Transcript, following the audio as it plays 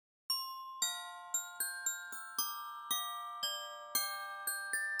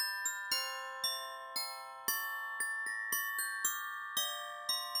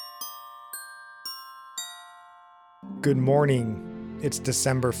Good morning. It's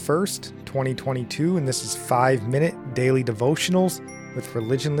December 1st, 2022, and this is 5-Minute Daily Devotionals with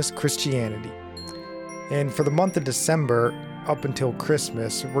Religionless Christianity. And for the month of December, up until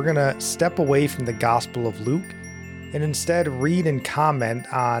Christmas, we're going to step away from the Gospel of Luke and instead read and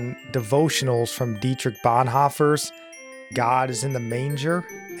comment on devotionals from Dietrich Bonhoeffer's God is in the Manger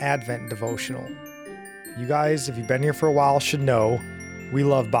Advent devotional. You guys, if you've been here for a while, should know we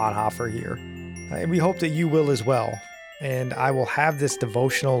love Bonhoeffer here. And we hope that you will as well. And I will have this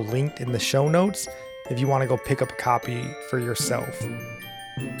devotional linked in the show notes if you want to go pick up a copy for yourself.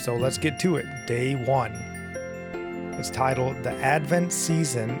 So let's get to it. Day 1. It's titled, The Advent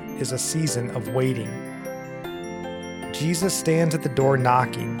Season is a Season of Waiting. Jesus stands at the door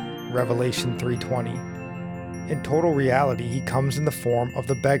knocking, Revelation 3:20. In total reality, he comes in the form of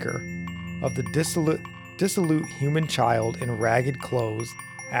the beggar, of the dissolute human child in ragged clothes,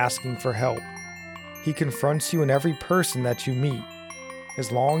 asking for help. He confronts you in every person that you meet.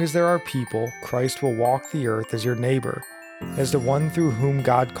 As long as there are people, Christ will walk the earth as your neighbor, as the one through whom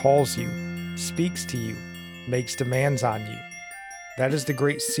God calls you, speaks to you, makes demands on you. That is the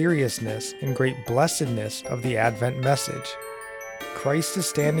great seriousness and great blessedness of the Advent message. Christ is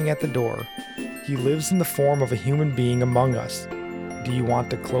standing at the door. He lives in the form of a human being among us. Do you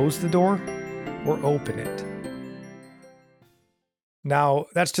want to close the door or open it? Now,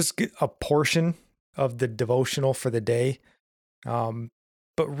 that's just a portion of the devotional for the day.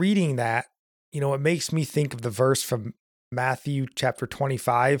 But reading that, it makes me think of the verse from Matthew chapter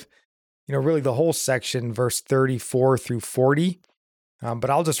 25, really the whole section, verse 34 through 40. But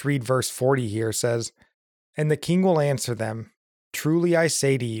I'll just read verse 40 here. It says, "And the king will answer them, 'Truly I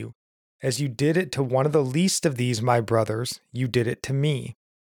say to you, as you did it to one of the least of these, my brothers, you did it to me.'"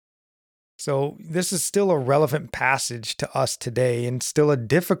 So this is still a relevant passage to us today and still a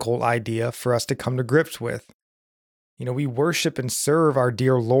difficult idea for us to come to grips with. We worship and serve our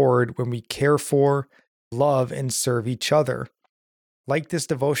dear Lord when we care for, love, and serve each other. Like this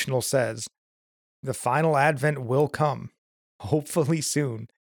devotional says, the final Advent will come, hopefully soon,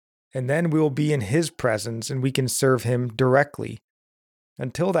 and then we will be in His presence and we can serve Him directly.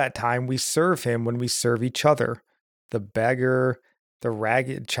 Until that time, we serve Him when we serve each other, the beggar, the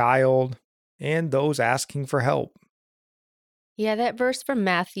ragged child, and those asking for help. Yeah, that verse from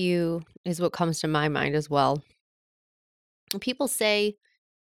Matthew is what comes to my mind as well. People say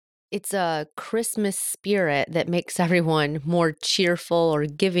it's a Christmas spirit that makes everyone more cheerful or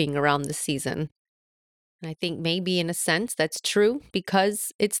giving around the season. And I think maybe in a sense that's true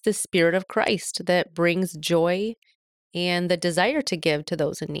because it's the Spirit of Christ that brings joy and the desire to give to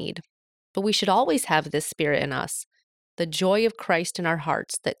those in need. But we should always have this spirit in us, the joy of Christ in our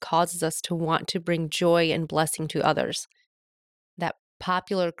hearts that causes us to want to bring joy and blessing to others. That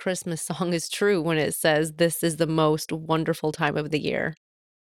popular Christmas song is true when it says this is the most wonderful time of the year.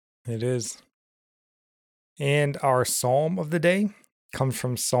 It is. And our psalm of the day comes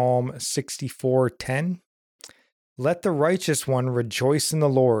from Psalm 64:10. "Let the righteous one rejoice in the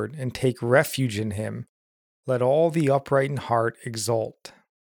Lord and take refuge in Him. Let all the upright in heart exult."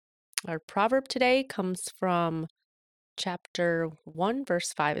 Our proverb today comes from chapter 1,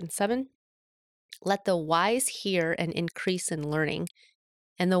 verse 5 and 7. Let the wise hear and increase in learning,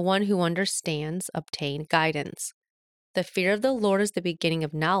 and the one who understands obtain guidance. The fear of the Lord is the beginning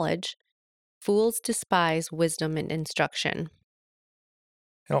of knowledge. Fools despise wisdom and instruction.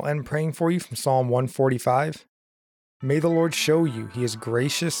 And I'll end praying for you from Psalm 145. "May the Lord show you He is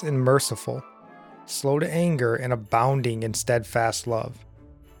gracious and merciful, slow to anger and abounding in steadfast love.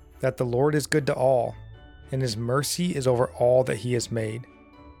 That the Lord is good to all, and His mercy is over all that He has made.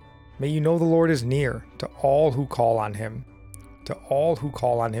 May you know the Lord is near to all who call on Him, to all who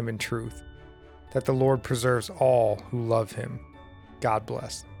call on Him in truth. That the Lord preserves all who love Him." God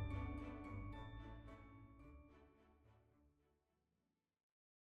bless.